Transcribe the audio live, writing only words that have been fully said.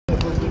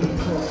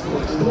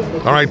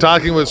All right,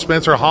 talking with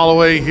Spencer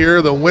Holloway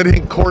here, the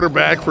winning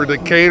quarterback for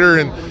Decatur.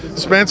 And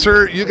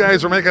Spencer, you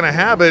guys are making a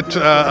habit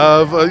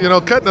of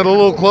cutting it a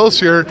little close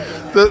here.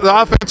 The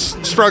offense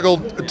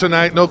struggled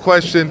tonight, no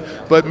question.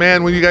 But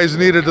man, when you guys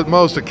needed it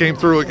most, it came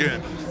through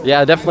again.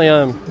 Yeah, definitely.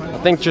 I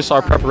think just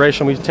our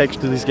preparation we take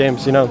to these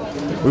games.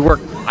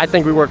 I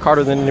think we work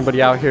harder than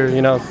anybody out here.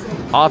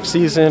 Off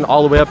season,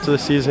 all the way up to the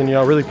season.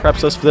 Really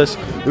preps us for this.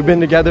 We've been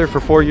together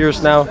for 4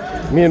 years now.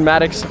 Me and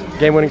Maddox,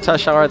 game-winning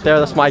touchdown right there.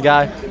 That's my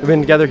guy. We've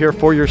been together here,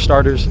 4-year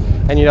starters,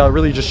 and it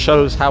really just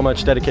shows how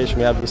much dedication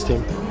we have to this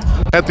team.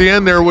 At the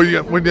end there, when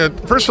you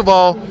first of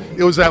all,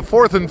 it was that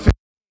 4th and 5,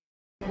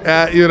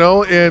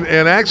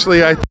 and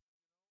actually I think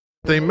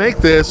they make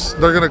this,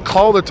 they're going to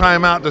call the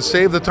timeout to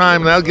save the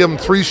time, and that'll give them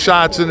 3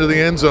 shots into the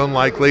end zone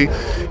likely,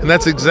 and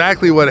that's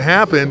exactly what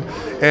happened.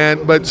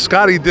 But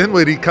Scotty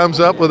Dinwiddie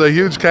comes up with a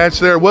huge catch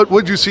there. What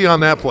would you see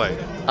on that play?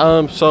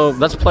 So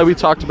that's a play we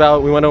talked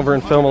about. We went over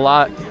and film a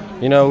lot.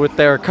 With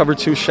their cover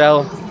 2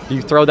 shell,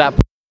 you throw that,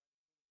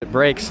 it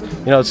breaks.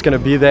 It's going to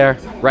be there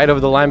right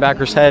over the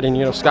linebacker's head.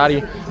 And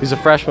Scotty, he's a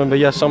freshman, but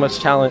he has so much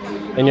talent.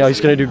 And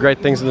he's going to do great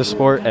things in this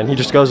sport. And he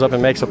just goes up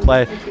and makes a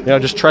play.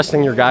 Just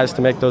trusting your guys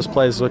to make those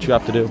plays is what you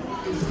have to do.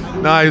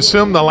 Now, I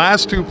assume the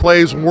last 2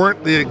 plays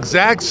weren't the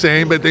exact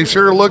same, but they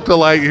sure looked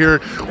alike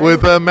here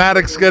with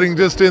Maddox getting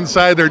just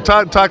inside there.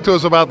 Talk to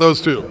us about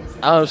those 2.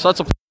 So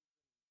that's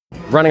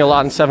running a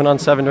lot in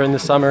 7-on-7 during the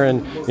summer,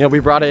 and we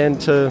brought it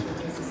into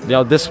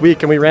this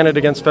week, and we ran it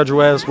against Federal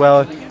Way as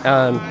well.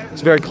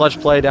 It's a very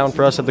clutch play down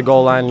for us at the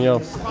goal line.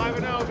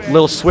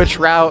 Little switch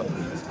route,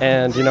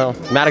 and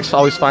Maddox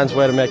always finds a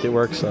way to make it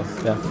work. So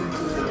yeah.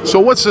 So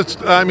what's this?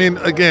 I mean,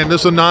 again,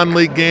 this is a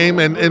non-league game,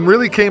 and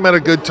really came at a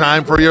good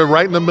time for you,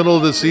 right in the middle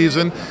of the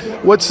season.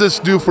 What's this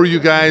do for you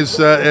guys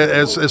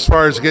as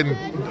far as getting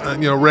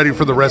ready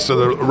for the rest of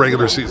the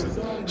regular season?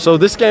 So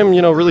this game,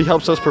 really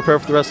helps us prepare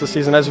for the rest of the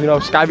season. As we know,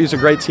 Skyview's a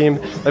great team.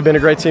 They've been a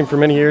great team for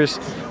many years,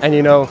 and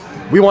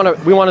we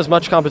want as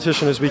much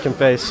competition as we can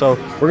face. So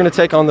we're going to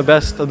take on the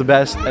best of the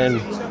best,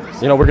 and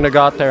we're going to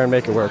go out there and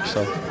make it work.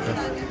 So.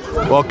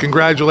 Yeah. Well,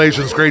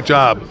 congratulations, great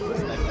job.